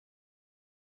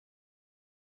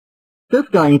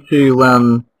Just going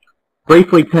to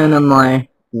briefly turn on my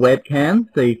webcam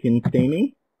so you can see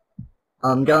me.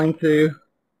 I'm going to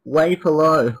wave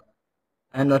hello,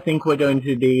 and I think we're going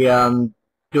to be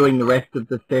doing the rest of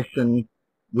the session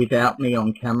without me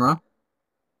on camera.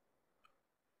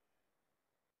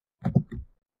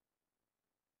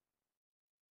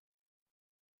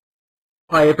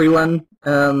 Hi everyone,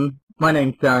 my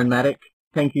name's Darren Mattock.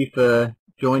 Thank you for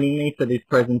joining me for this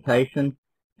presentation,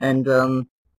 and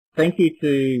thank you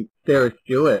to Sarah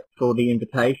Stewart for the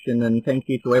invitation, and thank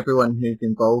you to everyone who's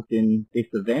involved in this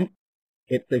event.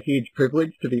 It's a huge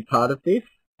privilege to be part of this,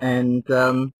 and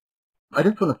I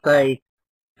just want to say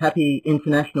Happy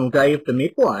International Day of the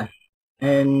Midwife,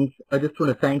 and I just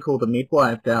want to thank all the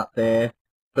midwives out there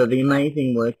for the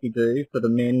amazing work you do for the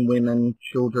men, women,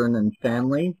 children and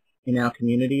families in our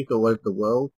communities all over the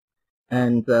world,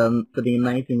 and for the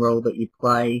amazing role that you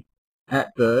play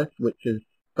at birth, which is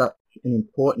such an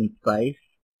important space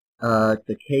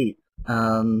to keep,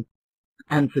 and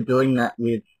for doing that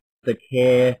with the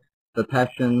care, the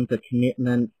passion, the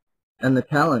commitment and the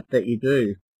talent that you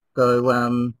do.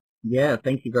 So yeah,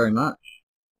 thank you very much.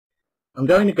 I'm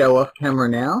going to go off camera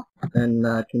now and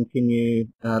continue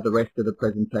the rest of the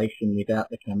presentation without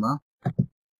the camera.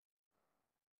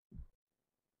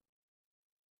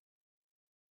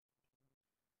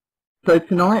 So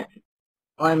tonight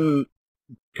I'm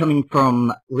coming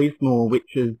from Lismore,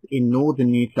 which is in northern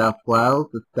New South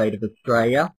Wales, the state of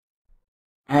Australia.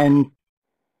 And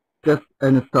just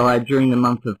an aside, during the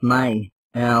month of May,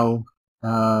 our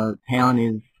town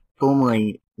is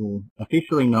formally or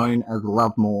officially known as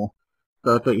Lovemore.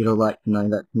 So I thought you'd all like to know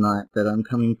that tonight, that I'm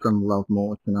coming from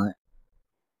Lovemore tonight.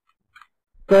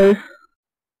 So,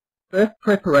 first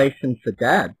preparation for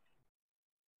Dad.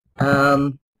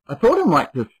 I thought I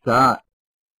might just start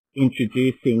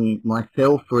introducing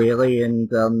myself really and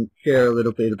share a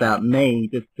little bit about me,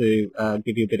 just to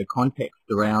give you a bit of context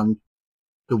around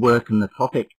the work and the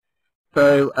topic.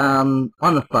 So I'm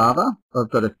a father. I've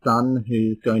got a son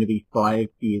who's going to be 5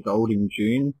 years old in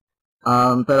June,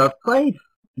 but I've played,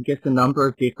 I guess, a number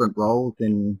of different roles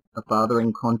in a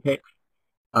fathering context.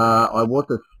 I was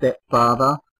a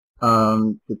stepfather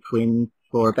to twins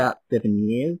for about 7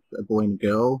 years, a boy and a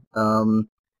girl,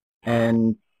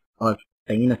 and I've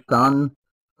been a son,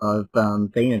 I've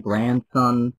been a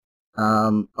grandson.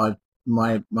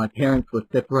 My parents were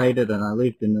separated, and I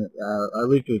lived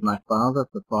with my father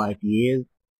for 5 years,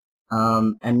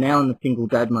 and now I'm a single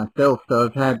dad myself. So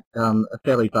I've had a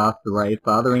fairly vast array of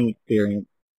fathering experience,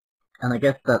 and I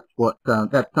guess that's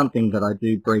something that I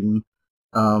do bring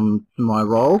to my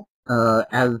role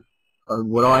as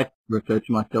what I refer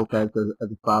to myself as a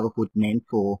fatherhood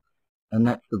mentor, and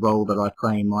that's the role that I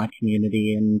play in my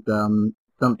community, and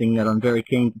something that I'm very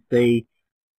keen to see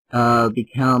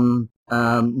become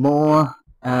more,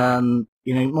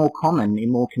 more common in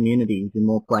more communities, in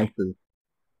more places.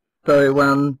 So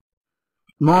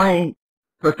my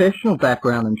professional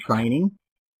background and training,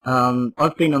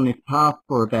 I've been on this path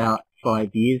for about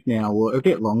 5 years now, or a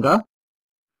bit longer.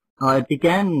 I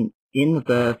began in the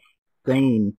birth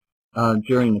scene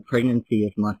during the pregnancy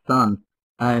of my son,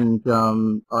 and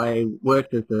I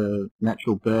worked as a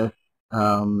natural birth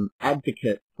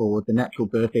advocate for the Natural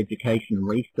Birth Education and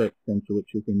Research Centre,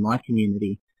 which is in my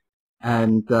community,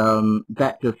 and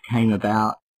that just came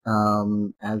about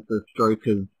as a stroke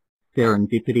of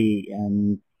serendipity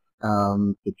and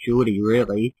fortuity,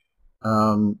 really.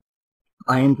 We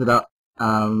ended up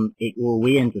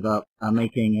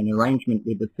making an arrangement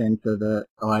with the centre that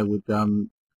I would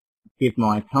give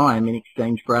my time in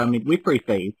exchange for our midwifery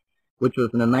fees, which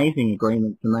was an amazing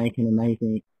agreement to make, an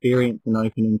amazing experience and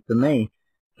opening for me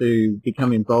to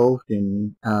become involved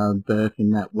in birth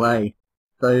in that way.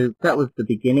 So that was the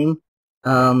beginning.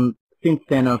 Since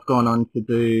then I've gone on to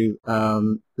do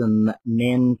some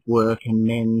men's work and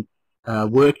men's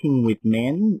working with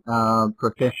men,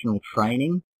 professional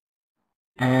training.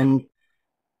 And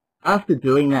after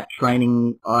doing that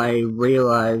training, I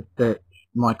realized that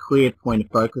my clear point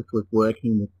of focus was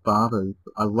working with fathers.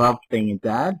 I loved being a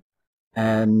dad,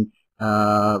 and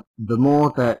the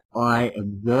more that I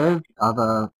observed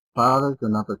other fathers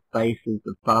and other spaces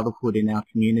of fatherhood in our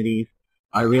communities,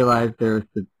 I realized there are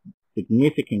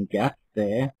significant gaps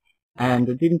there, and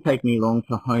it didn't take me long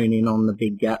to hone in on the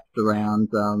big gaps around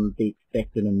the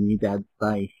expectant and new dad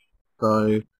space.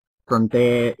 So from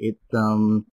there, it's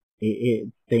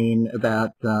been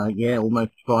about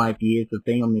almost 5 years of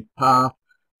being on this path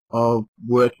of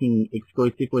working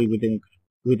exclusively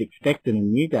with expectant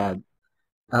and new dads.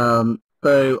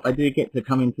 So I do get to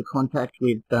come into contact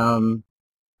with a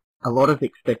lot of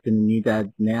expectant and new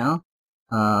dads now.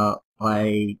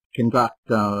 I conduct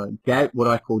what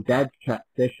I call dad's chat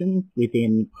sessions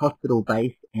within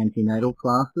hospital-based antenatal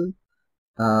classes.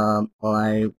 I'll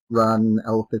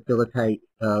facilitate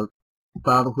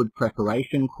fatherhood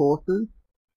preparation courses,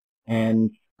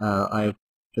 and I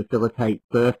facilitate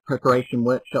birth preparation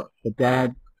workshops for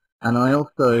dads, and I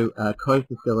also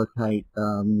co-facilitate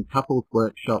couples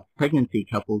workshops, pregnancy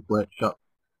couples workshops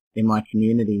in my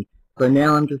community. So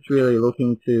now I'm just really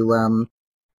looking to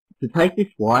take this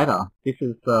wider. This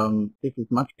is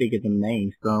much bigger than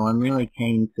me, so I'm really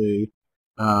keen to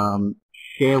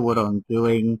share what I'm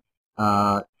doing,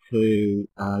 to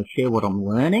share what I'm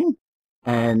learning,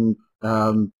 and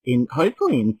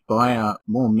hopefully inspire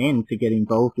more men to get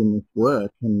involved in this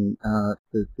work, and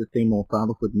to see more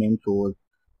fatherhood mentors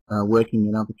working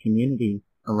in other communities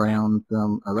around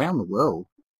the world.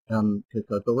 Because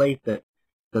I believe that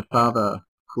the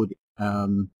fatherhood,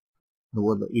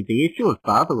 the issue of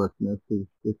fatherlessness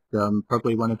is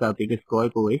probably one of our biggest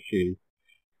global issues.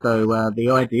 So the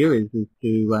idea is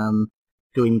to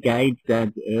engage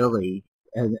dads early,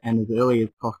 and as early as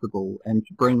possible, and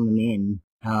to bring them in,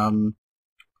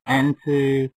 and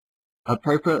to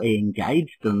appropriately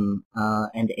engage them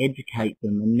and educate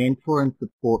them and mentor and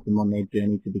support them on their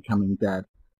journey to becoming dads.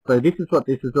 So this is what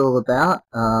this is all about.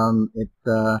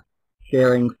 It's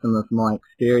sharing some of my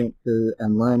experiences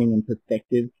and learning and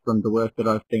perspectives from the work that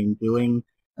I've been doing,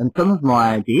 and some of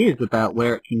my ideas about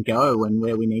where it can go and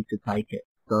where we need to take it.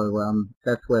 So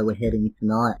that's where we're heading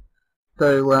tonight.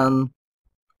 So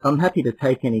I'm happy to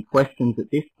take any questions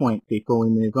at this point before we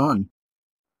move on.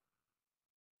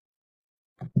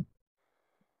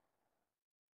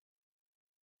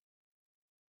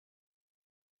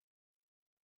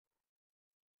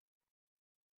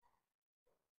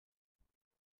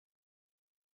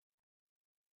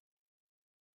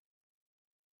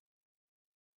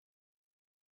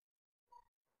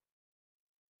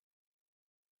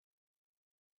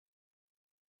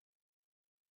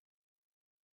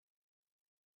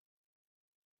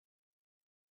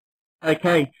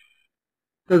 Okay,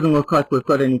 doesn't look like we've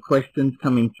got any questions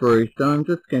coming through, so I'm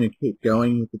just going to keep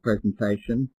going with the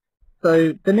presentation.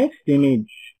 So the next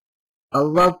image, I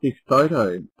love this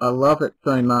photo. I love it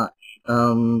so much.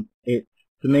 To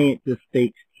me, it just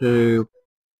speaks to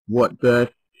what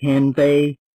birth can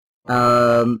be.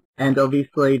 And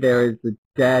obviously there is a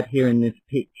dad here in this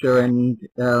picture, and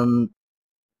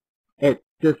it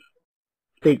just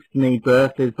speaks to me.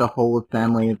 Birth is a whole of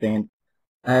family event,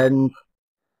 and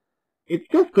it's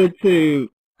just good to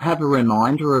have a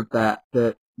reminder of that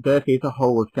birth is a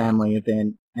whole of family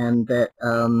event, and that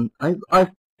I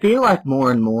feel like more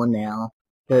and more now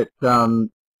that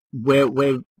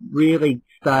we're really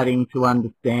starting to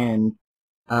understand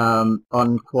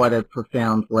on quite a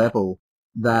profound level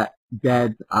that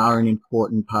dads are an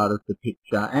important part of the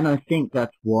picture, and I think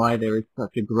that's why there is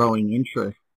such a growing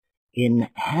interest in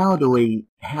how do we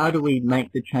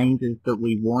make the changes that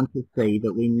we want to see,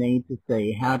 that we need to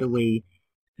see. How do we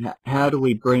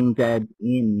bring dads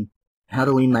in? How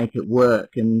do we make it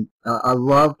work? And I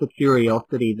love the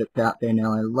curiosity that's out there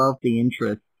now. I love the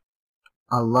interest.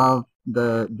 I love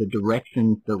the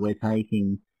directions that we're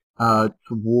taking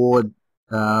towards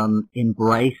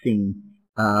embracing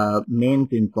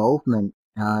men's involvement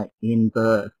in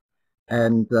birth.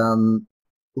 And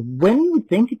when you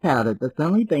think about it, that's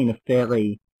only been a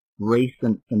fairly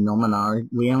recent phenomenon.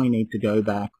 We only need to go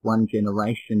back one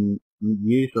generation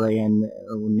usually, and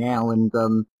now, and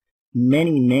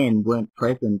many men weren't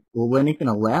present or weren't even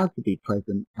allowed to be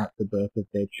present at the birth of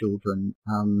their children.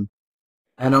 And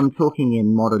I'm talking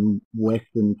in modern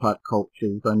Western type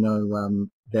cultures. I know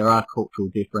there are cultural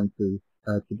differences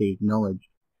to be acknowledged,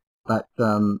 but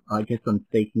I guess I'm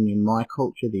speaking in my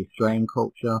culture, the Australian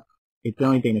culture. It's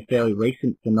only been a fairly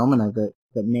recent phenomena that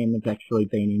men have actually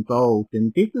been involved,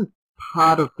 and this is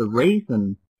part of the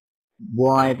reason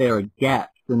why there are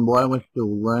gaps and why we're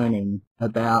still learning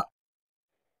about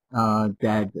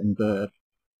dads and birth,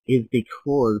 is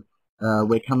because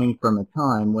we're coming from a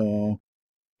time where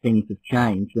things have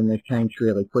changed, and they've changed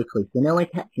really quickly. So now we're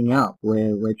catching up.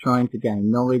 We're trying to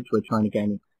gain knowledge, we're trying to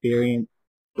gain experience,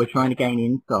 we're trying to gain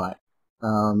insight,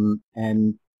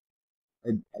 and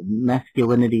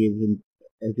masculinity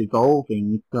is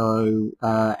evolving. So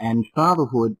and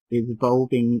fatherhood is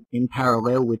evolving in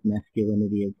parallel with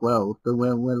masculinity as well. So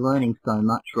we're learning so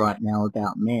much right now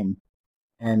about men,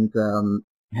 and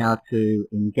how to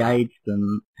engage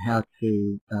them, how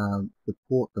to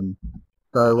support them.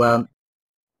 So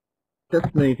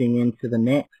just moving into the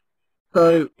next.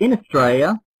 So in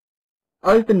Australia,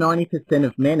 over 90%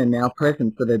 of men are now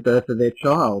present for the birth of their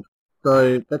child.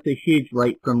 So that's a huge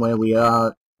leap from where we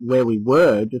are where we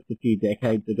were just a few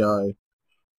decades ago.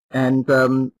 And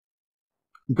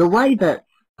the way that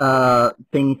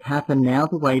things happen now,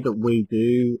 the way that we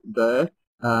do birth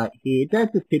here,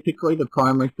 dads are typically the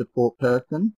primary support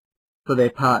person for their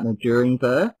partner during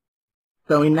birth.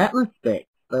 So in that respect,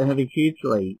 they have a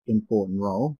hugely important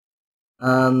role.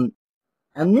 And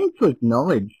need to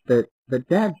acknowledge that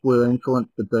dads will influence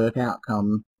the birth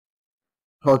outcome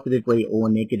positively or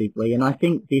negatively, and I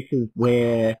think this is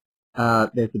where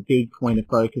there's a big point of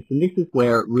focus, and this is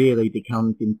where it really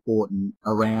becomes important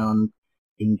around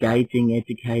engaging,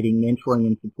 educating, mentoring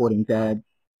and supporting dads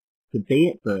to be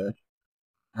at birth,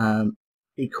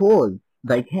 because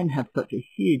they can have such a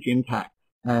huge impact,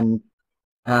 and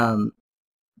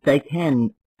they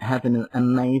can have an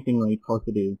amazingly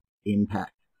positive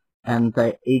impact, and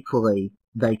they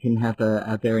can have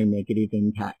a very negative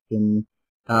impact. And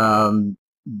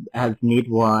as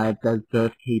midwives, as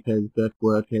birth keepers, birth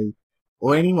workers,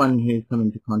 or anyone who's come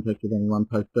into contact with anyone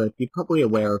post-birth, you're probably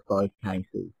aware of both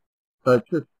cases. So it's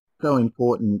just so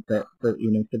important that for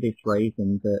this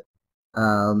reason, that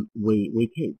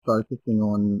we keep focusing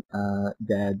on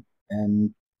dads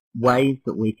and ways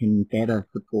that we can better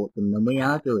support them than we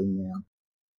are doing now.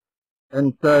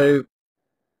 And so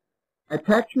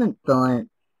attachment science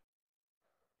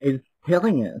is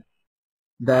telling us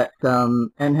that,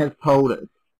 and has told us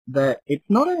that it's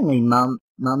not only mums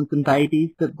and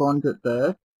babies that bond at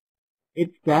birth,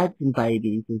 it's dads and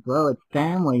babies as well. It's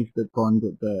families that bond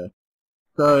at birth.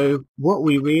 So what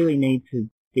we really need to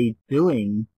be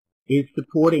doing is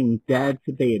supporting dad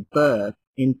to be at birth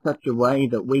in such a way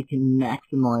that we can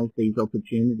maximize these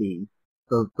opportunities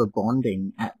for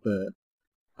bonding at birth.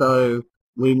 So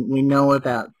we know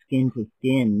about skin to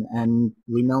skin, and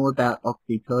we know about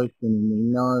oxytocin, and we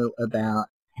know about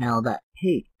how that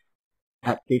peaks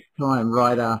at this time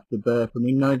right after birth, and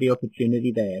we know the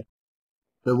opportunity there.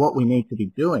 So what we need to be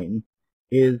doing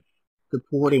is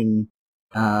supporting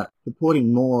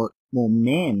more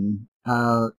men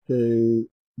to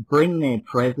bring their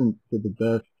presence to the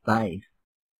birth space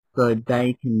so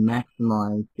they can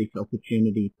maximize this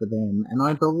opportunity for them. And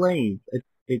I believe,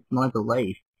 it's my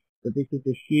belief, that this is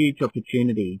a huge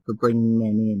opportunity for bringing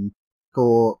men in,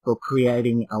 for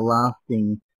creating a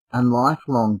lasting and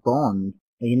lifelong bond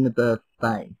in the birth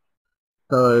space.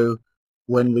 So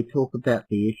when we talk about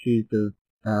the issues of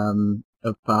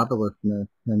fatherlessness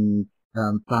and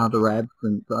father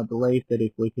absence, I believe that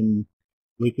if we can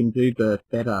do birth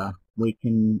better, we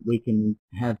can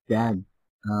have dads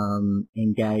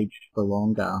engaged for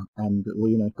longer and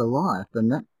for life,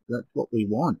 and that's what we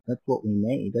want. That's what we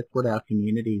need. That's what our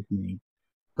communities need.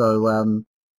 So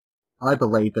I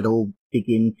believe it all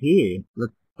begins here.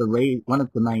 That's one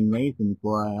of the main reasons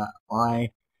why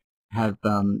I have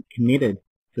committed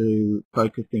to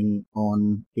focusing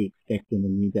on the expectant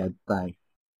and new dad space.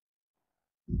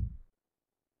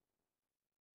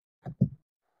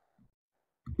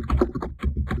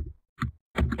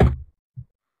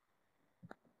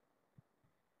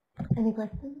 Any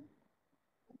questions?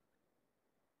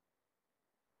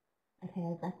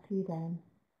 Okay, back to you, Dan.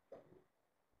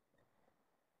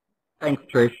 Thanks,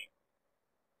 Trish.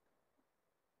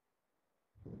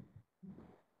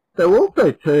 So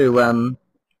also too,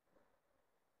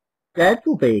 dads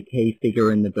will be a key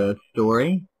figure in the birth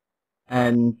story,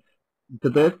 and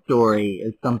the birth story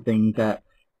is something that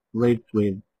lives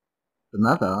with the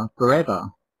mother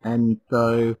forever. And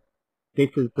so this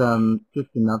is just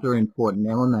another important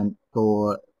element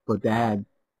for dads,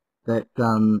 that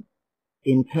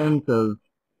in terms of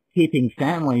keeping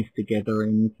families together,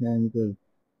 in terms of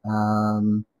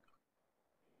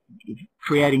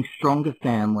creating stronger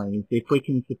families, if we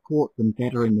can support them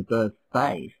better in the birth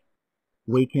space,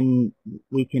 we can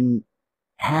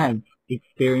have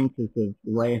experiences of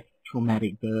less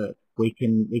traumatic birth. We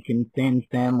can send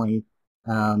families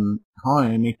home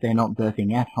if they're not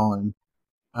birthing at home,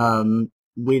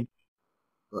 with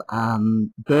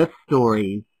birth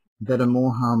stories that are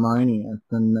more harmonious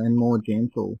and more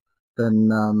gentle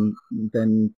than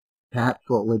perhaps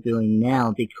what we're doing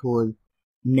now, because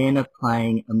men are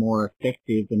playing a more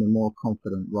effective and a more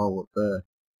confident role at birth.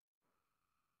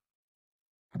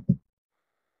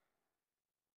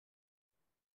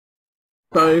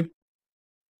 So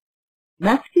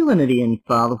masculinity and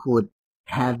fatherhood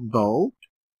have evolved,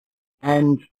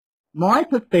 and my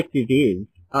perspective is,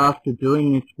 after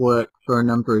doing this work for a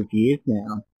number of years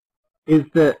now, is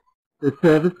that the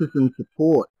services and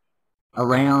support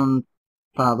around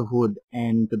fatherhood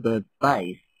and the birth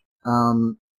space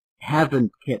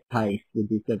haven't kept pace with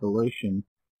this evolution.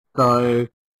 So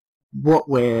what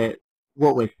we're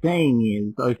seeing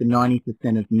is over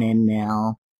 90% of men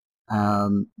now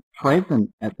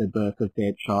present at the birth of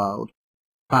their child,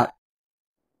 but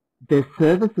the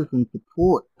services and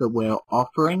supports that we're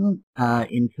offering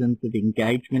in terms of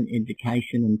engagement,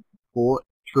 education and support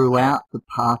throughout the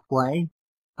pathway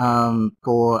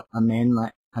for a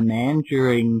man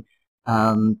during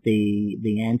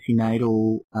the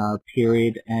antenatal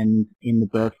period and in the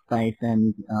birth space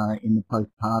and in the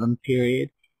postpartum period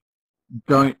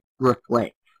don't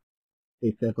reflect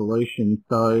this evolution.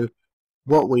 So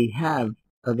what we have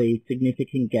are these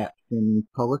significant gaps in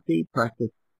policy, practice,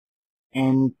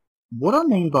 and what I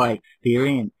mean by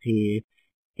experience here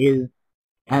is,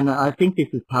 and I think this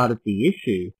is part of the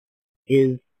issue,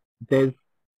 is there's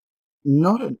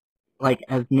not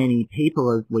as many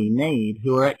people as we need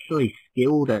who are actually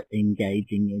skilled at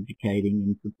engaging, educating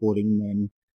and supporting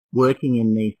men working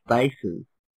in these spaces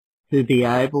to be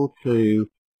able to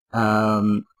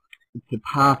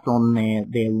pass on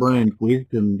their learned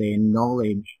wisdom, their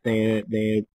knowledge, their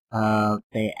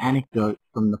anecdotes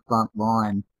from the front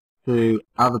line to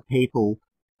other people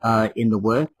in the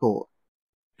workforce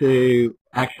to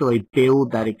actually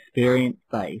build that experience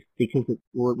base, because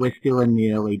we're still in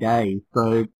the early days.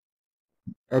 So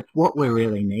that's what we're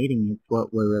really needing. It's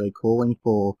what we're really calling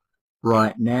for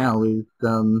right now. Is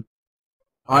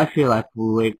I feel like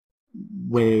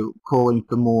we're calling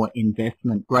for more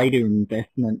investment, greater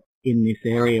investment in this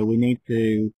area. We need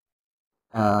to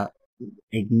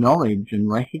acknowledge and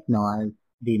recognise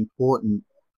the importance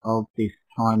of this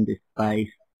time, this space,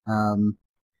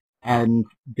 and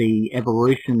the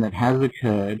evolution that has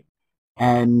occurred,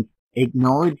 and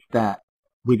acknowledge that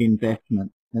with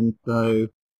investment. And so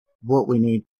what we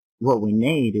need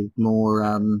is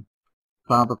more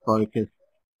father-focused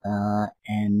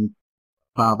and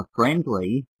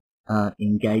father-friendly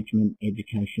engagement,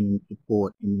 education and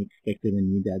support in the expected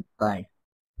and new dad space.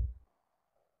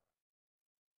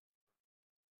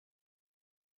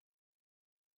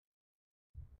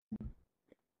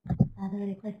 Are there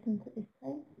any questions at this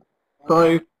stage?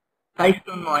 So, based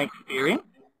on my experience,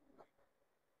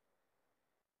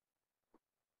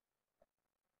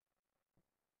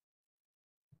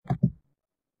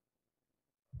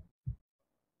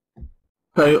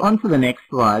 so on to the next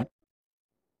slide.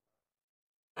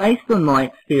 Based on my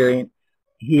experience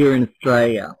here in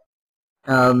Australia,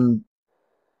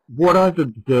 what I've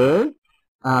observed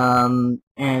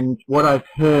and what I've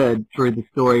heard through the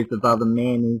stories of other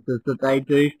men is that they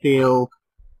do feel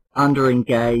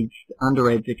under-engaged,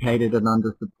 under-educated and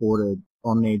under-supported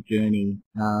on their journey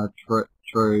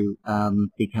through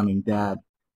becoming dad.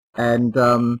 And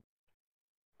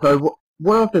so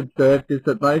what I've observed is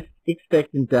that most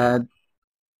expectant dads,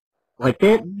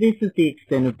 this is the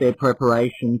extent of their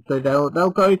preparation. So they'll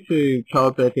go to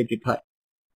childbirth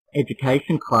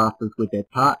education classes with their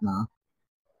partner,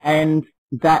 and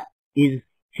that is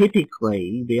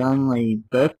typically the only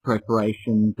birth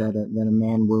preparation that a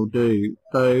man will do.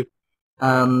 So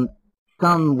some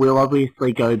will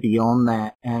obviously go beyond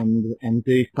that and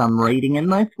do some reading, and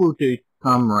most will do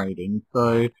some reading.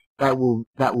 So that will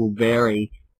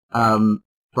vary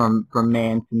from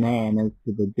man to man as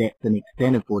to the depth and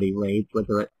extent of what he reads,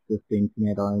 whether it's just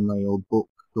internet only or books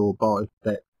or both.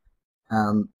 But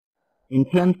in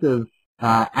terms of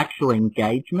actual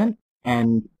engagement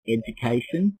and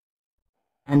education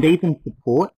and even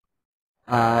support,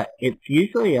 it's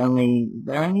usually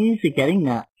they're only usually getting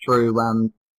that through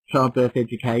childbirth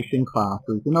education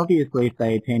classes, and obviously if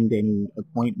they attend any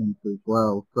appointments as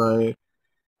well. So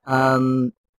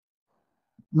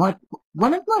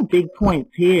one of my big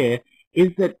points here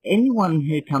is that anyone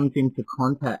who comes into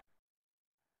contact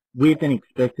with an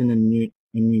expectant and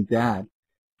new dad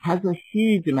has a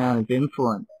huge amount of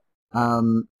influence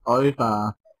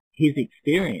over his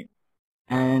experience,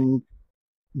 and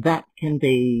that can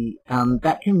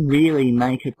really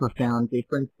make a profound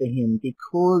difference to him,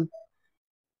 because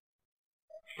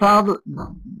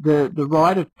the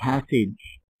rite of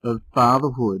passage of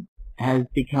fatherhood has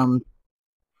become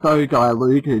so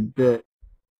diluted that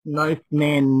most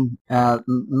men's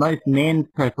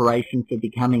preparation for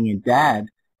becoming a dad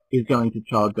is going to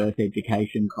childbirth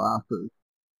education classes.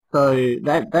 So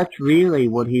that's really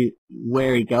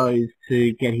where he goes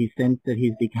to get his sense that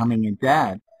he's becoming a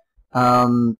dad.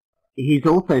 He's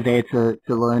also there to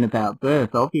learn about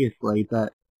birth, obviously,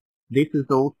 but this is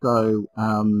also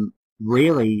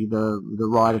really the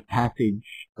rite of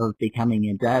passage of becoming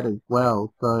a dad as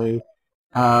well. So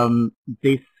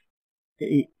this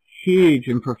huge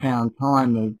and profound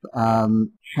time of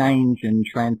change and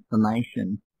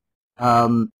transformation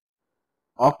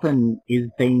often is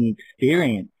being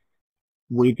experienced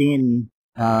within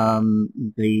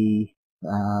the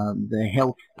the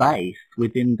health space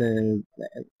within the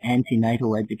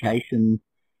antenatal education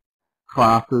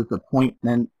classes,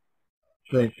 appointments.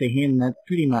 For him, that's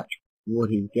pretty much what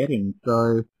he's getting.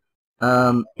 So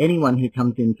anyone who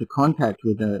comes into contact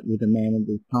with a man at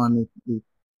this time is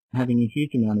having a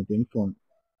huge amount of influence.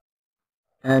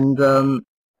 And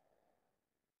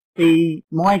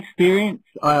my experience,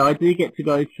 I do get to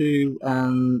go to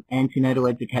antenatal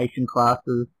education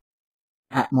classes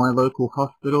at my local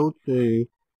hospital to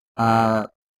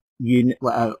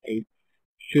it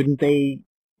shouldn't be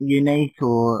unique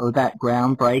or that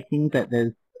groundbreaking, that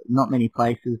there's not many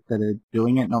places that are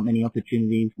doing it, not many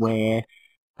opportunities where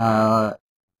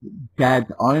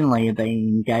dads only are being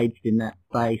engaged in that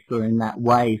space or in that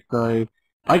way. So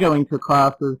I go into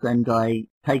classes and I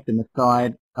take them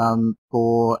aside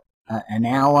for an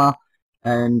hour,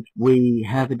 and we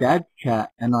have a dad's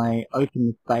chat, and I open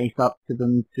the space up to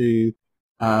them to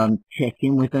check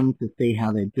in with them, to see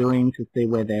how they're doing, to see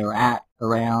where they're at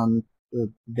around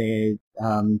their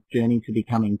journey to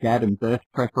becoming dad and birth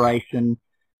preparation.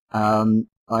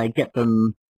 I get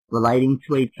them relating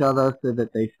to each other so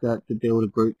that they start to build a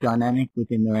group dynamic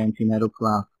within their antenatal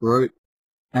class group.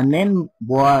 And then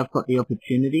while I've got the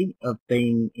opportunity of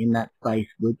being in that space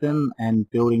with them and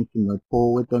building some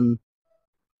rapport with them,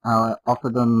 I offer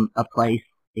them a place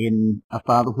in a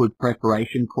fatherhood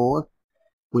preparation course,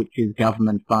 which is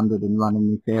government funded and run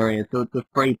in this area. So it's a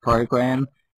free program.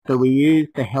 So we use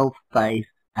the health space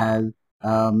as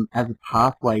a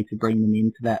pathway to bring them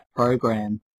into that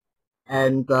program.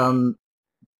 And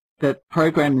the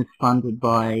program is funded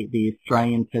by the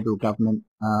Australian Federal Government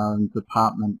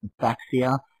Department of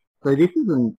FAXIA. So this is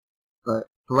a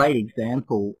great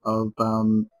example of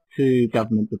two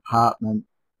government departments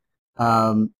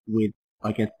with,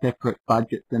 I guess, separate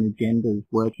budgets and agendas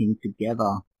working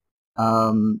together.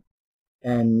 And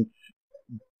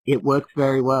it works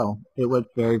very well. It works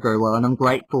very, very well. And I'm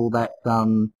grateful that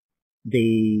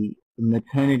the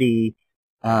maternity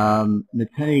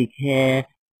care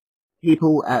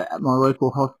people at my local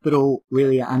hospital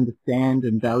really understand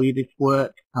and value this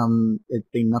work. It's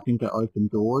been nothing but open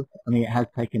doors. I mean, it has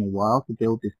taken a while to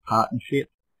build this partnership,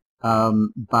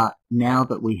 but now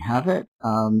that we have it,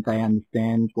 they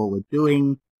understand what we're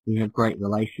doing. We have great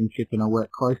relationship, and I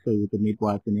work closely with the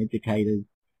midwives and educators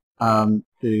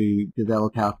to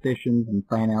develop our sessions and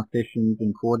plan our sessions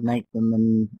and coordinate them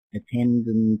and attend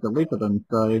and deliver them.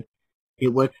 So it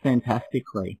works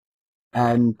fantastically.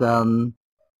 And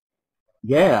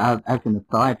yeah, as an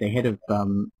aside, the head of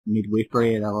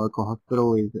midwifery at our local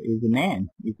hospital is a man.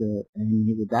 He's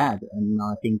a dad, and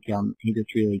I think he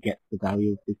just really gets the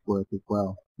value of this work as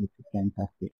well, which is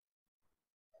fantastic.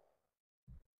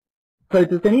 So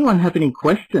does anyone have any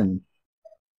questions?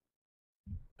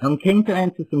 I'm keen to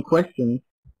answer some questions.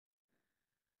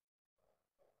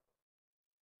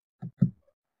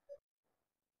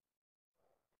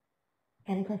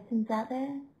 Any questions out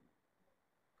there?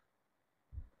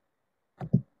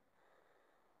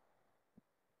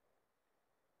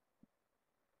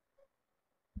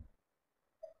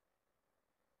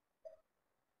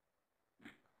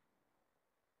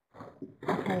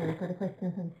 Okay, we've got a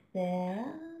question from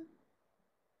Sarah.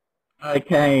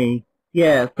 Okay,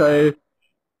 yeah, so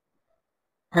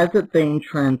has it been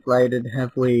translated?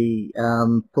 Have we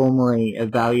formally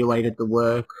evaluated the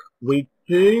work? We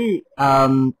do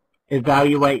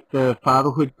evaluate the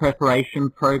fatherhood preparation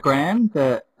program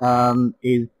that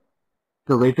is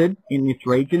delivered in this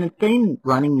region. It's been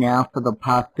running now for the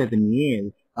past 7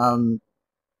 years,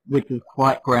 which is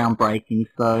quite groundbreaking.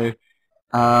 So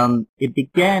it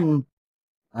began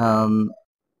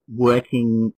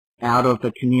working out of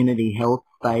a community health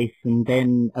space, and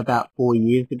then about 4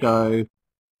 years ago,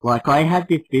 like, I had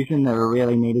this vision that it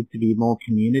really needed to be more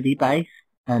community-based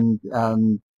and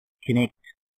connect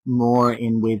more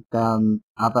in with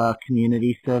other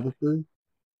community services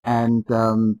and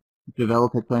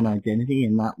develop its own identity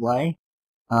in that way.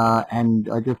 And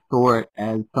I just saw it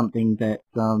as something that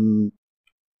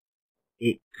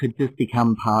it could just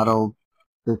become part of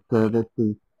the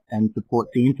services and support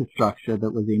the infrastructure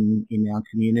that was in our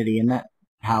community, and that's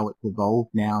how it's evolved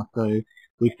now. So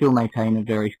we still maintain a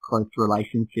very close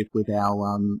relationship with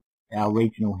our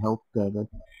regional health service.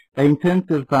 But in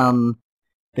terms of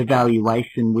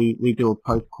evaluation, we do a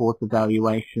post-course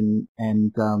evaluation,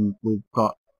 and we've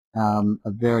got a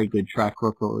very good track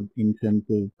record in terms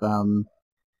of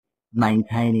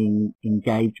maintaining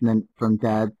engagement from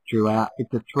dads throughout.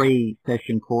 It's a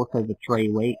 3-session course over 3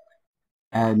 weeks,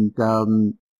 and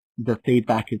the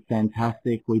feedback is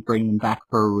fantastic. We bring them back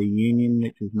for a reunion,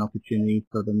 which is an opportunity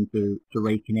for them to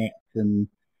reconnect and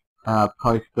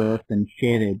post-birth and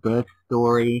share their birth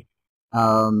story.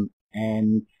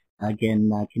 and again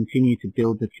continue to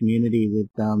build the community with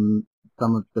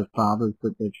some of the fathers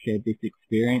that they've shared this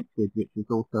experience with, which is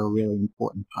also a really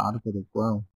important part of it as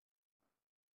well.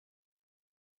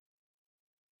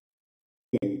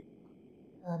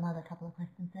 Another couple of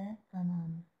questions there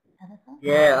from Tabitha.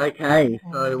 Yeah, okay.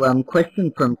 So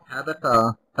question from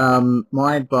Tabitha.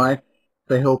 My advice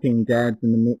for helping dads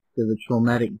in the midst of a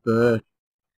traumatic birth,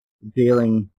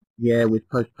 dealing, with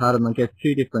postpartum, I guess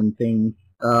two different things.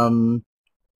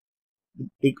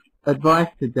 Advice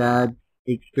to dads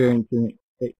experiencing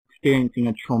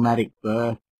a traumatic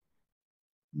birth.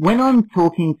 When I'm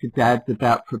talking to dads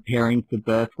about preparing for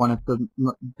birth, one of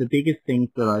the biggest things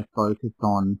that I focus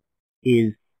on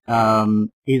is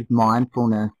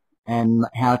mindfulness and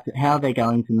how they're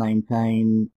going to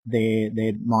maintain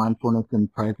their mindfulness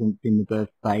and presence in the birth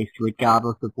space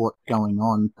regardless of what's going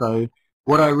on. So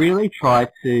what I really try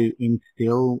to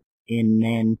instill in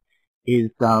men is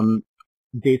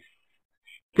this.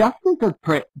 Just as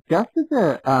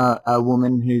a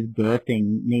woman who's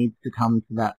birthing needs to come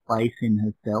to that place in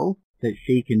herself that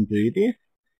she can do this,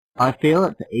 I feel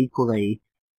it's equally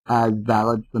as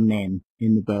valid for men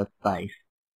in the birth space.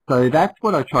 So that's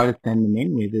what I try to send them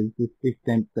in with, is this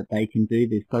sense that they can do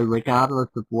this. So regardless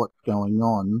of what's going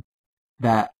on,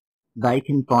 that they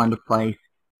can find a place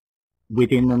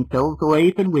within themselves or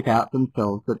even without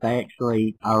themselves, that they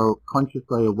actually are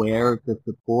consciously aware of the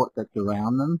support that's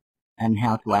around them and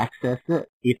how to access it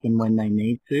if and when they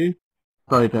need to,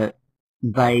 so that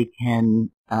they can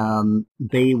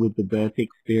be with the birth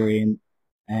experience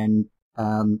and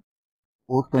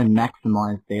also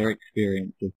maximize their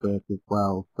experience of birth as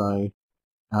well. So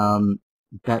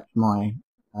that's my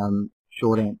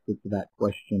short answer to that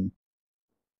question.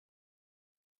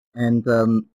 And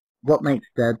what makes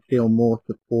dads feel more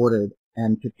supported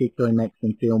and particularly makes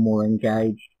them feel more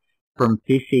engaged from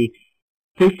Fishy?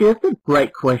 Fishy, that's a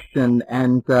great question,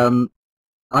 and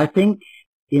I think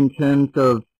in terms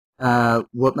of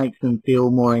what makes them feel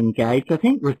more engaged, I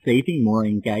think receiving more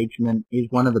engagement is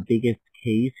one of the biggest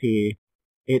keys here.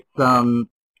 It's one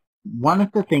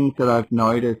of the things that I've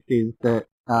noticed is that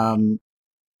the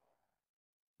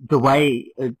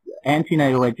way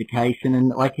antenatal education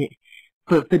and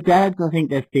for dads, I think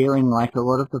they're feeling like a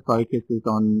lot of the focus is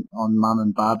on mum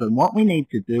and bub, and what we need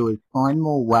to do is find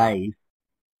more ways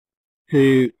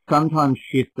to sometimes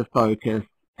shift the focus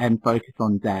and focus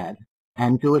on dad,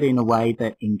 and do it in a way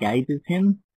that engages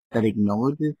him, that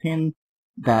acknowledges him,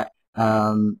 that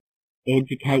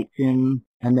educates him,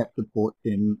 and that supports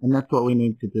him. And that's what we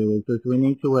need to do, is we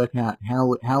need to work out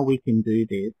how we can do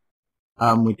this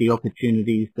with the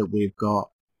opportunities that we've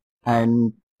got.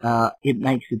 And it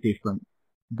makes a difference.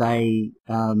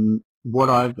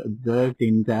 What I've observed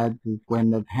in dads is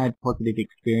when they've had positive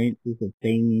experiences of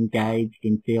being engaged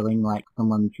and feeling like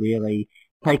someone's really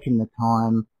taken the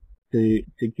time to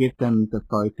give them the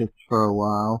focus for a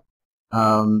while,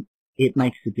 it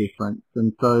makes a difference.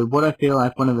 And so what I feel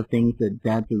like one of the things that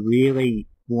dads are really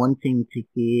wanting to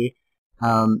hear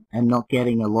and not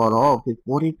getting a lot of is,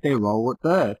 what is their role at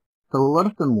birth? So a lot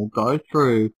of them will go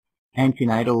through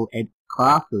antenatal ed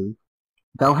classes.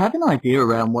 They'll have an idea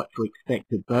around what to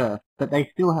expect at birth, but they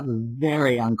still have a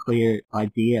very unclear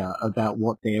idea about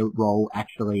what their role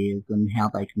actually is and how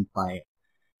they can play it.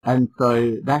 And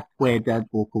so that's where dads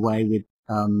walk away with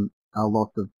a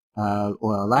lot of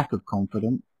or a lack of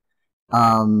confidence,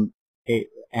 and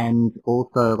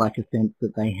also like a sense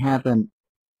that they haven't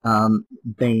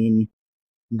been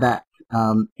that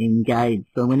engaged.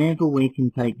 So whenever we can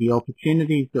take the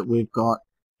opportunities that we've got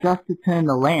just to turn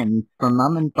the lens from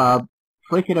mum and bub,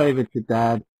 flick it over to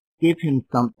dad, give him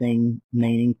something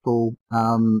meaningful,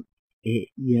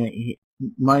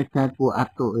 most dads will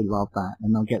absolutely love that,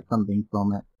 and they'll get something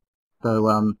from it.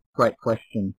 So great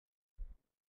question.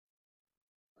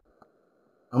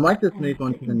 I might just move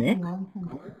on to the next.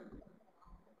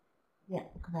 Yeah,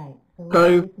 great.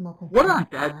 So what are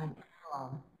dads?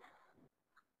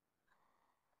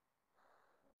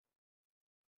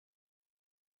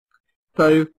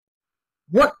 So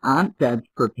what aren't dads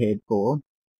prepared for?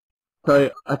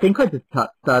 So I think I just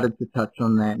started to touch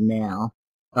on that now.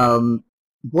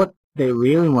 What they're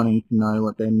really wanting to know,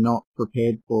 what they're not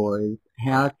prepared for, is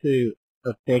how to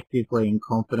effectively and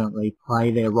confidently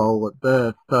play their role at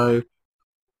birth. So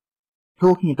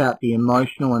talking about the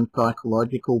emotional and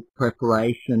psychological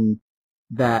preparation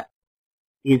that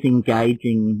is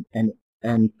engaging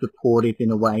and supportive in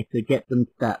a way to get them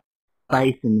to that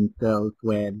space in themselves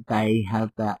where they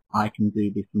have that I can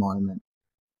do this moment.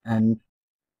 And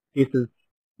this is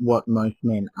what most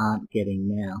men aren't getting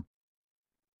now.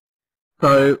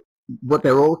 So what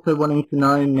they're also wanting to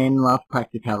know, men love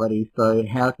practicality, so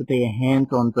how to be a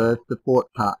hands-on birth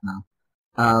support partner.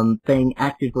 Being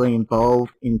actively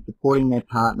involved in supporting their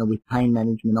partner with pain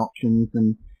management options,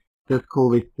 and just call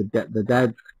this the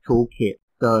dad's toolkit.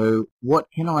 So what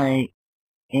can I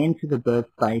enter the birth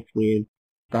space with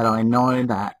that I know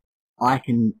that I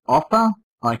can offer,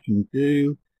 I can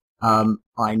do, I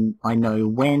know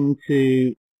when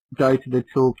to go to the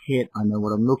toolkit, I know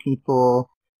what I'm looking for,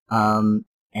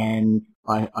 and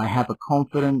I have a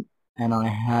confidence and I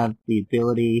have the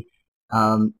ability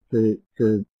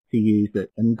to use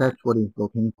it. And that's what he's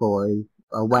looking for, is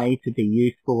a way to be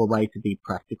useful, a way to be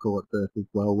practical at birth as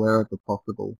well, wherever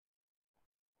possible.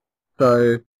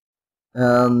 So,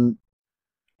 and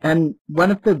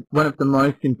one of the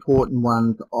most important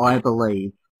ones, I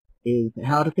believe, is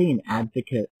how to be an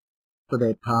advocate for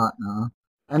their partner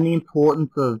and the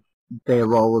importance of their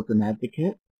role as an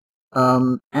advocate.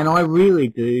 And I really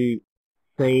do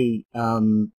see,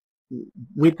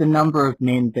 with the number of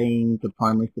men being the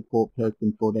primary support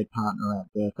person for their partner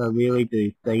at birth, I really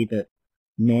do see that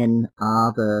men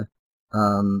are the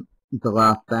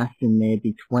last bastion there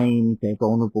between their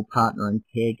vulnerable partner and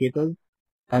caregivers,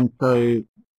 and so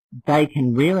they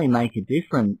can really make a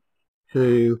difference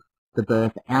to the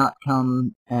birth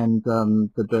outcome and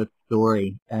the birth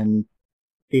story. And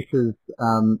this is,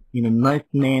 most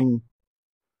men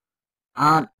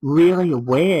aren't really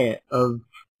aware of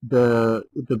the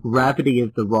gravity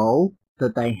of the role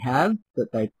that they have,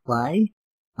 that they play,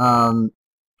 the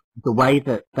way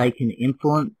that they can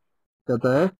influence the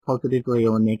birth positively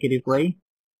or negatively,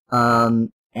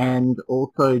 and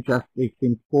also just this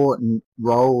important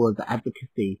role of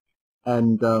advocacy,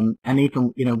 and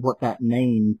even what that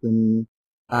means, and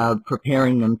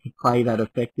preparing them to play that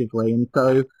effectively. And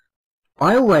so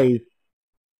I always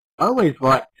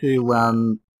like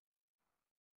to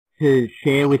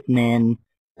share with men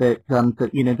that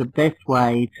the best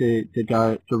way to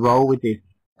roll with this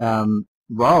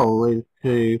role is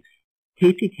to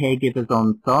keep your caregivers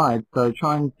on side. So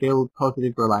try and build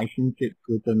positive relationships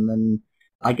with them, and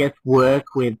I guess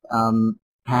work with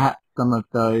perhaps some of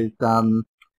those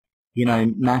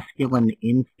masculine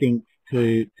instincts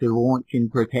to launch in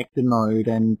protector mode,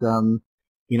 and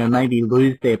maybe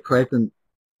lose their presence.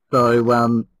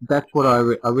 So that's what I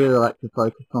really like to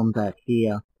focus on that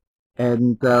here.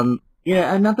 And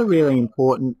another really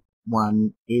important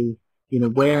one is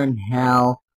where and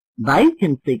how they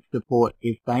can seek support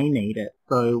if they need it.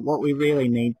 So what we really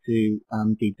need to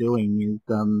be doing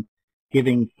is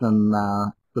giving some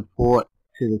support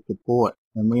to the support,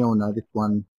 and we all know this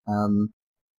one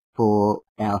for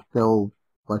ourselves,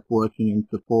 like working in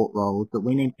support roles, that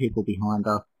we need people behind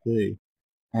us too.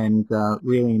 And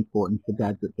really important for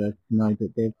dads at birth to know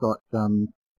that they've got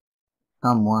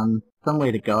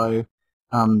somewhere to go,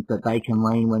 that they can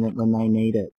lean when they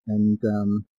need it, and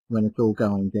when it's all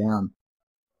going down.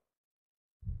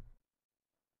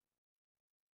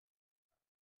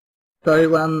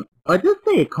 So I just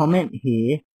see a comment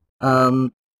here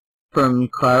from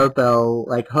Clarabelle,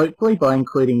 like, hopefully by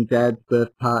including dads,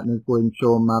 birth partners will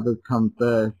ensure mothers come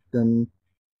first. And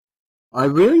I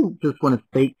really just want to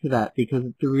speak to that because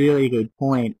it's a really good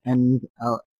point, and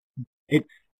it's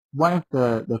one of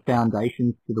the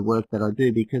foundations to the work that I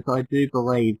do, because I do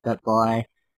believe that by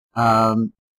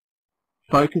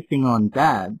focusing on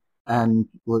dads, and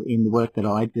in the work that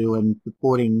I do, and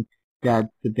supporting dads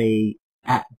to be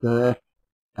at birth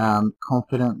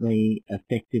confidently,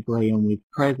 effectively, and with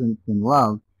presence and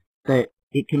love, that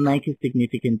it can make a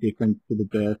significant difference to the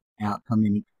birth outcome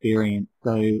and experience.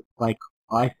 So, like,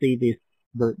 I see this,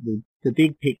 the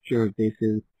big picture of this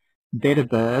is better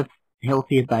births,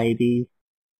 healthier babies,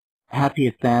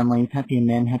 happier families, happier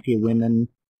men, happier women,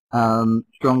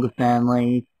 stronger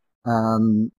families,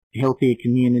 healthier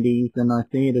communities, and I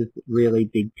see it as really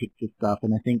big picture stuff,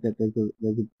 and I think that there's a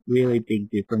really big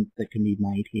difference that can be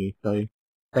made here. So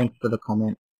thanks for the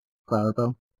comment,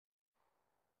 Clarabelle.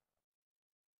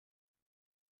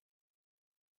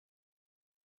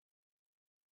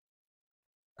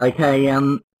 Okay,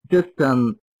 just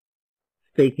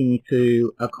speaking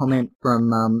to a comment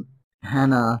from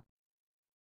Hannah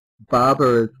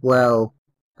Barber as well.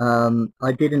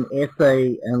 I did an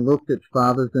essay and looked at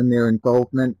fathers and their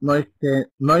involvement. Most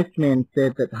men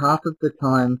said that half of the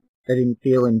time they didn't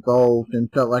feel involved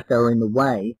and felt like they were in the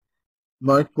way.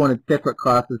 Most wanted separate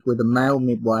classes with a male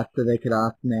midwife so they could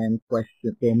ask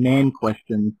their man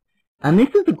questions. And this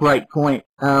is a great point.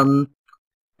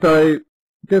 So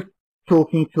just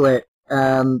talking to it,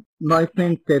 most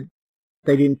men said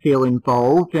they didn't feel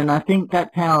involved, and I think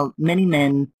that's how many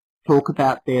men talk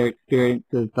about their experience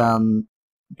of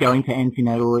going to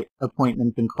antenatal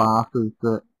appointments and classes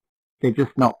that they're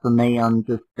just not for me. I'm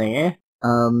just there.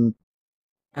 And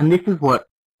this is what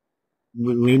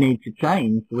we need to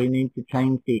change. We need to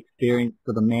change the experience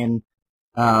for the men,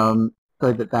 so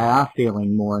that they are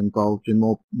feeling more involved and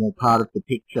more part of the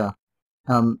picture.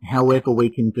 However we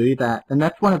can do that, and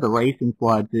that's one of the reasons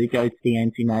why I do go to the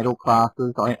antenatal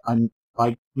classes.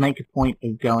 I make a point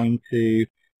of going to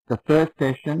the first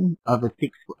session of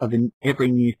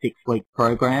every new 6-week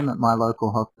program at my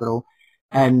local hospital,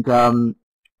 and so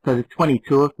there's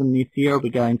 22 of them this year. I'll be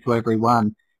going to every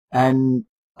one, and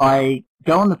I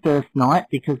go on the first night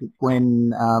because it's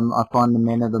when I find the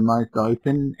men are the most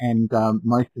open, and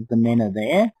most of the men are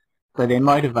there, so their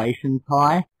motivation's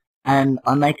high. And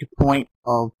I make a point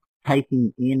of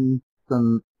taking in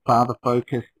some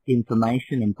father-focused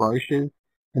information and brochures,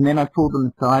 and then I pull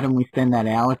them aside and we spend that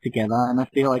hour together, and I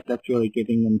feel like that's really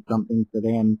giving them something for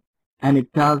them. And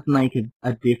it does make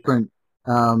a difference,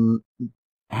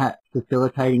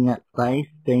 facilitating that space,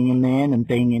 being a man and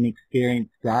being an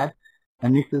experienced dad.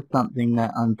 And this is something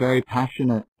that I'm very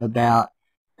passionate about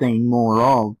seeing more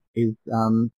of, is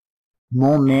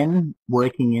more men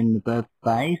working in the birth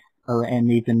space,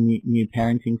 and even new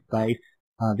parenting space,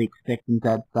 the expectant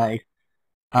dad space,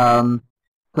 so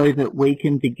that we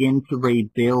can begin to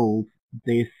rebuild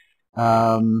this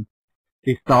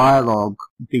this dialogue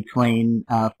between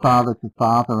father to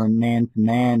father and man to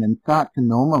man, and start to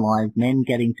normalise men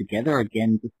getting together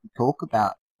again just to talk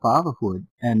about fatherhood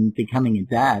and becoming a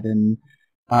dad,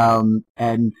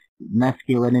 and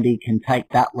masculinity can take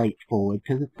that leap forward,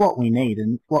 because it's what we need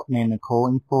and it's what men are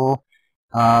calling for.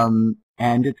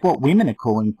 And it's what women are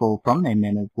calling for from their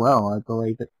men as well. I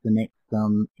believe it's the next,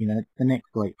 it's the next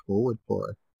leap forward for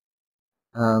us.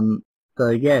 So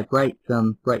yeah, great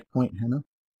point, Hannah.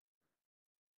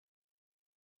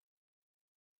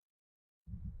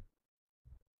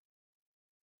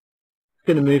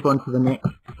 Going to move on to the next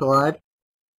slide.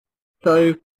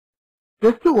 So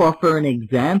just to offer an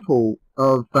example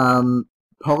of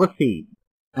policy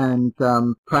and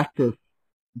practice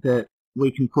that we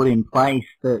can put in place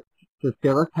that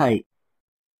facilitate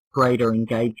greater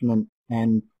engagement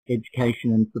and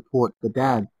education and support for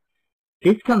dads.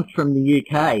 This comes from the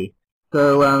UK.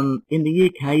 So in the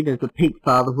UK there's a peak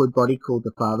fatherhood body called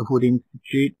the Fatherhood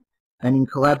Institute, and in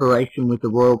collaboration with the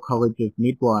Royal College of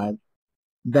Midwives,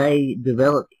 they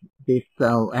developed this,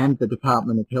 and the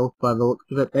Department of Health by the looks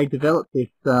of it, they developed this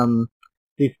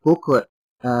this booklet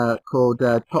called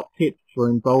Top Tips for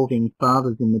Involving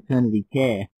Fathers in Maternity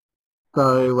Care.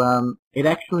 So it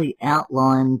actually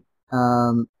outlines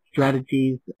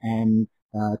strategies and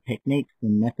techniques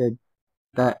and methods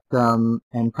that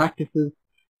and practices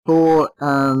for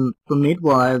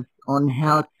midwives on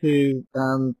how to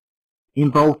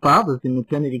involve fathers in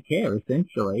maternity care,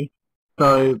 essentially.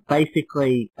 So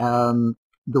basically, the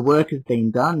work has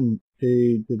been done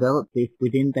to develop this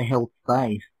within the health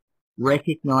space,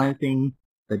 recognising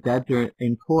that dads are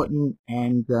important,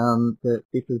 and that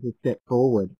this is a step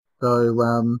forward.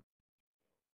 So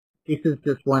this is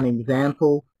just one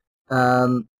example.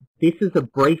 This is a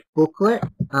brief booklet,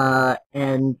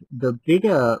 and the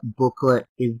bigger booklet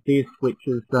is this, which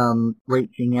is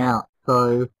reaching out.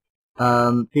 So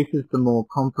this is the more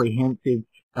comprehensive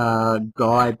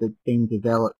guide that's been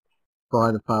developed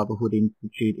by the Fatherhood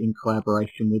Institute in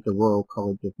collaboration with the Royal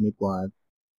College of Midwives.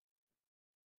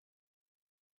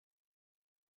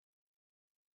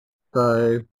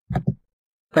 So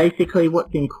basically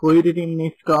what's included in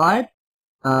this guide,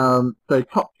 so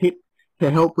top tips to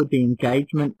help with the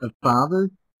engagement of fathers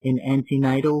in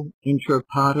antenatal,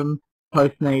 intrapartum,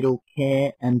 postnatal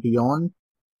care and beyond.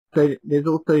 So there's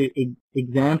also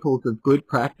examples of good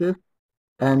practice,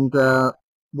 and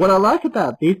what I like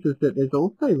about this is that there's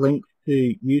also links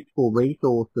to useful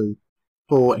resources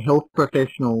for health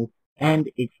professionals and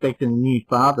expectant new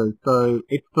fathers. So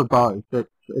it's for both.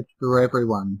 It's for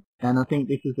everyone. And I think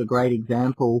this is a great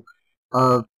example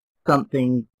of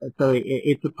something. So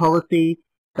it's a policy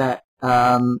that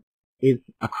is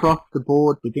across the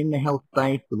board within the health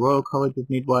space, the Royal College of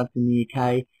Midwives in the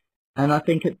UK. And I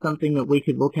think it's something that we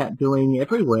could look at doing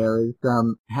everywhere, is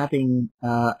having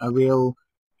a real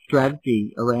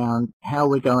strategy around how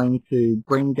we're going to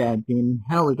bring dads in,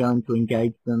 how we're going to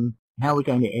engage them, how we're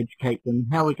going to educate them,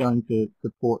 how we're going to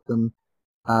support them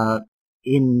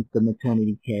in the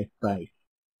maternity care space.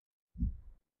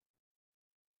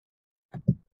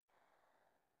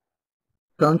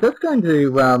 So I'm just going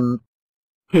to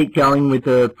keep going with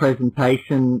the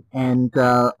presentation, and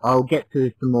I'll get to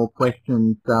some more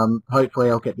questions. Hopefully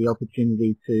I'll get the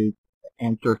opportunity to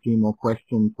answer a few more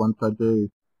questions once I do.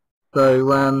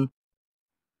 So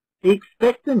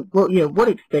What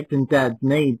expectant dads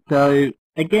need. So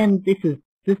again, this is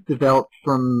just developed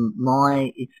from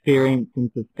my experience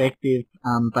and perspective,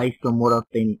 based on what I've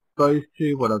been exposed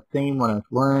to, what I've seen, what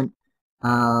I've learned,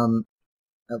 um,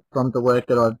 from the work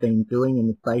that I've been doing in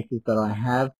the spaces that I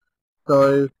have.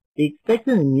 So the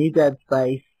expectant and new dad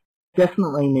space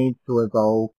definitely needs to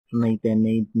evolve to meet their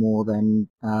needs more than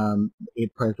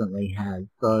it presently has.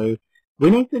 So we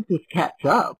need to just catch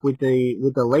up with the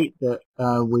leap that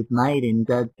we've made in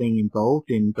dads being involved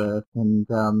in birth, and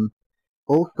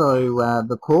also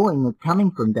the calling that's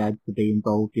coming from dads to be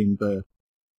involved in birth.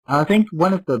 I think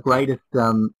one of the greatest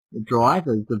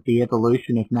drivers of the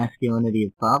evolution of masculinity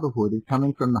of fatherhood is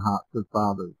coming from the hearts of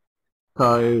fathers.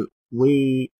 So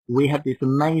we have this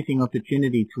amazing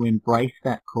opportunity to embrace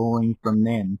that calling from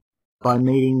them by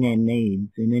meeting their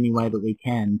needs in any way that we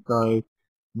can. So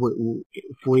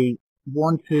if we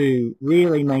want to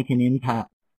really make an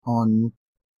impact on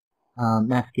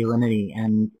masculinity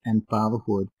and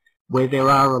fatherhood, where there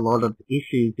are a lot of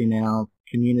issues in our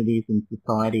communities and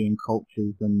society and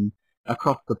cultures and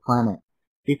across the planet,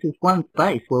 this is one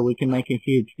space where we can make a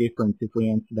huge difference if we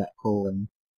answer that calling.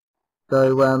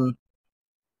 So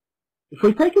if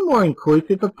we take a more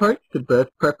inclusive approach to birth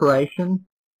preparation,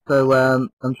 so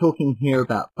I'm talking here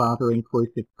about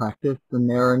father-inclusive practice, and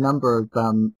there are a number of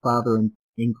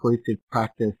father-inclusive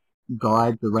practice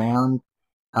guides around.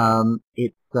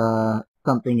 It's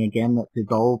something, again, that's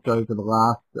evolved over the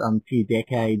last few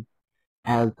decades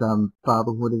as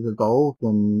fatherhood has evolved,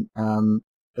 and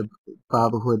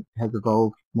fatherhood has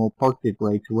evolved more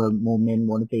positively to where more men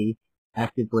want to be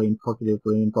actively and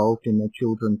positively involved in their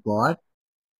children's lives.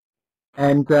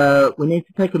 And we need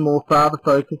to take a more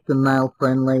father-focused and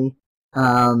male-friendly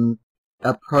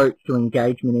approach to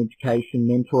engagement, education,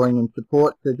 mentoring and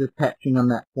support. So just touching on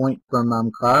that point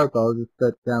from Clara is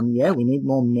that, we need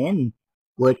more men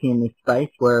working in this space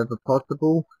wherever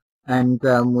possible. And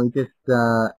we just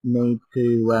need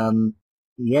to,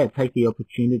 take the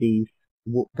opportunities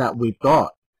that we've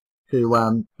got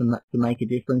to make a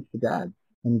difference for dads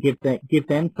and give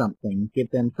them something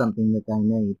that they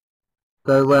need.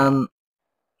 So,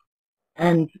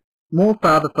 and more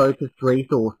father-focused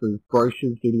resources,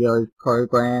 brochures, videos,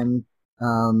 programs,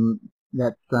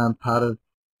 that's part of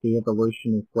the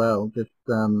evolution as well. Just,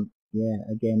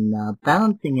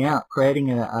 balancing out,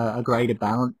 creating a greater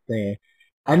balance there.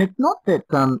 And it's not that,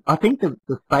 I think that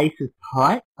the space is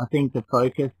tight. I think the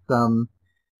focus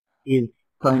is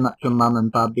so much on mum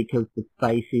and bub because the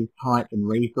space is tight and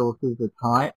resources are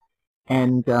tight.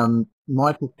 And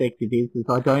my perspective is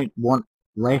I don't want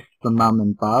less for mum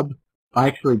and bub. I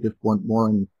actually just want more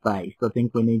in the space. I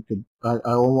think we need to.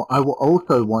 I will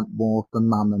also want more for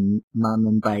mum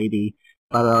and baby,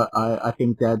 but I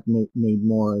think dads need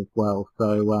more as well.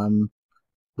 So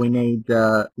we need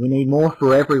more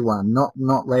for everyone,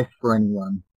 not less for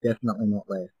anyone. Definitely not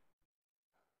less.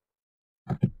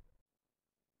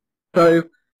 So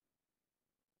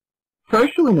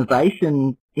social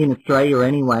innovation in Australia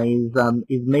anyway is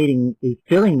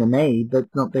filling the need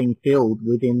that's not being filled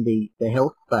within the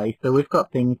health space. So we've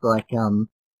got things like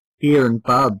Beer and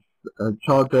Bubs,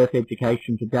 childbirth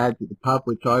education for dads at the pub,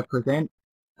 which I present.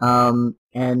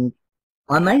 And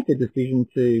I made the decision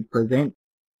to present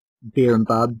Beer and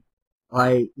Bubs.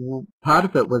 Part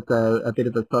of it was a bit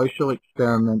of a social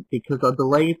experiment because I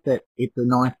believe that it's a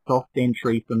nice soft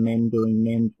entry for men doing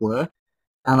men's work.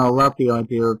 And I love the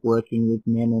idea of working with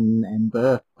men and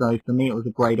birth. So for me, it was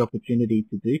a great opportunity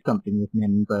to do something with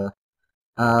men and birth.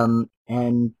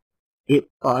 And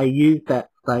I used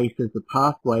that space as a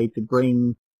pathway to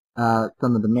bring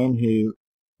some of the men who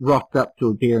rocked up to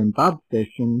a Beer and Bub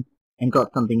session and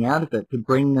got something out of it to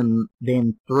bring them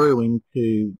then through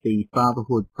into the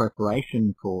fatherhood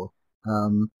preparation course.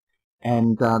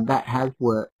 And that has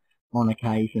worked on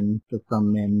occasion for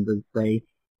some members. They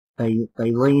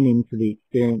lean into the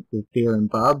experience of Beer and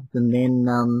Bubs, and then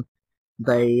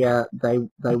they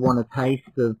want a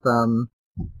taste of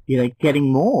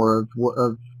getting more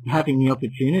of having the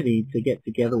opportunity to get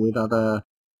together with other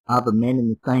men in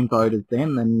the same boat as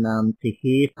them, and to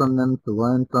hear from them, to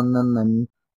learn from them,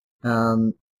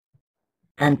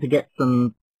 and to get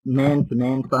some man to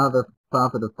man, father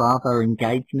to father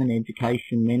engagement,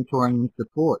 education, mentoring, and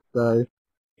support. So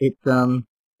it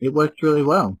works really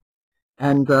well.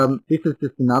 And this is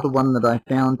just another one that I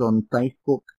found on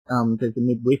Facebook. There's a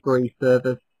midwifery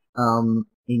service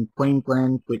in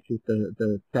Queensland, which is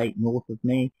the state north of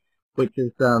me, which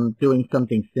is doing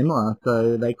something similar.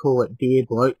 So they call it Dear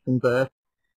Blokes and Birth.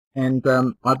 And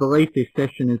I believe this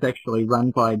session is actually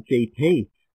run by a GP.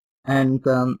 And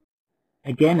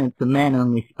again, it's a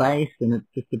man-only space, and it's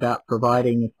just about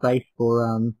providing a space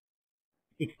for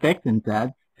expectant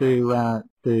dads to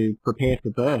prepare for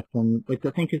birth, and which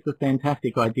I think is a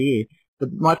fantastic idea.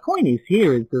 But my point is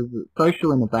here is that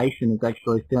social innovation is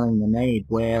actually filling the need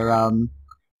where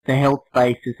the health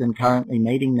space isn't currently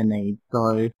meeting the need.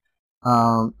 So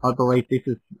I believe this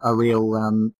is a real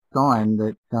sign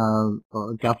that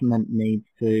government needs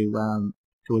to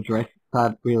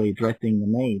start really addressing the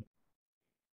need.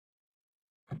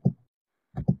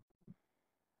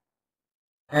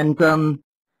 And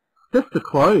just to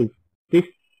close, this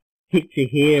picture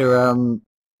here,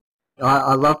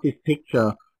 I love this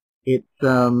picture. It's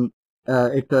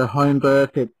a home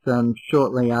birth. It's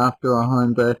shortly after a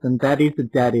home birth, and that is a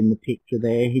dad in the picture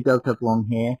there. He does have long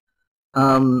hair.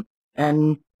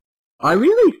 And I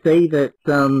really see that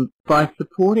by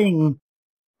supporting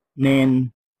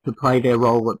men to play their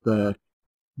role at birth,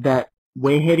 that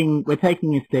we're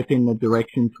taking a step in the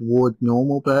direction towards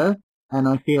normal birth, and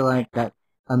I feel like that's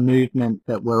a movement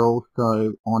that we're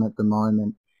also on at the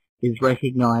moment, is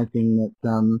recognising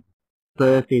that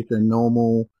birth is a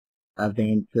normal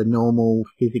event, a normal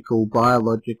physical,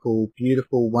 biological,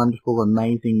 beautiful, wonderful,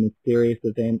 amazing, mysterious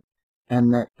event,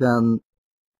 and that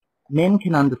men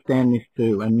can understand this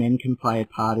too, and men can play a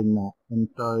part in that. And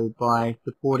so by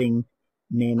supporting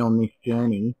men on this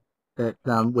journey, that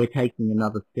we're taking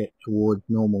another step towards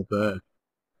normal birth.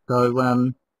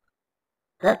 So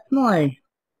that's my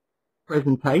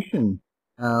presentation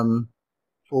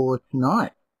for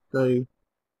tonight. So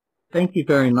thank you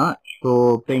very much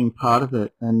for being part of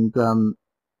it, and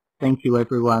thank you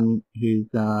everyone who's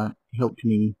helped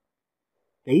me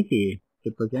be here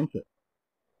to present it.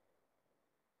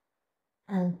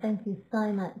 Thank you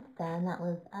so much, Dan. That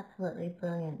was absolutely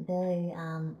brilliant, very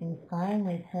inspiring.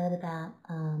 We've heard about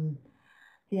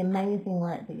the amazing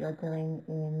work that you're doing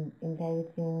in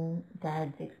engaging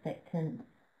dads, expectant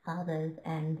fathers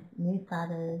and new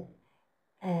fathers,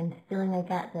 and filling a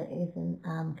gap that isn't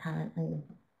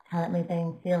currently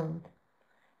being filled.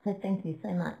 So thank you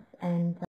so much. And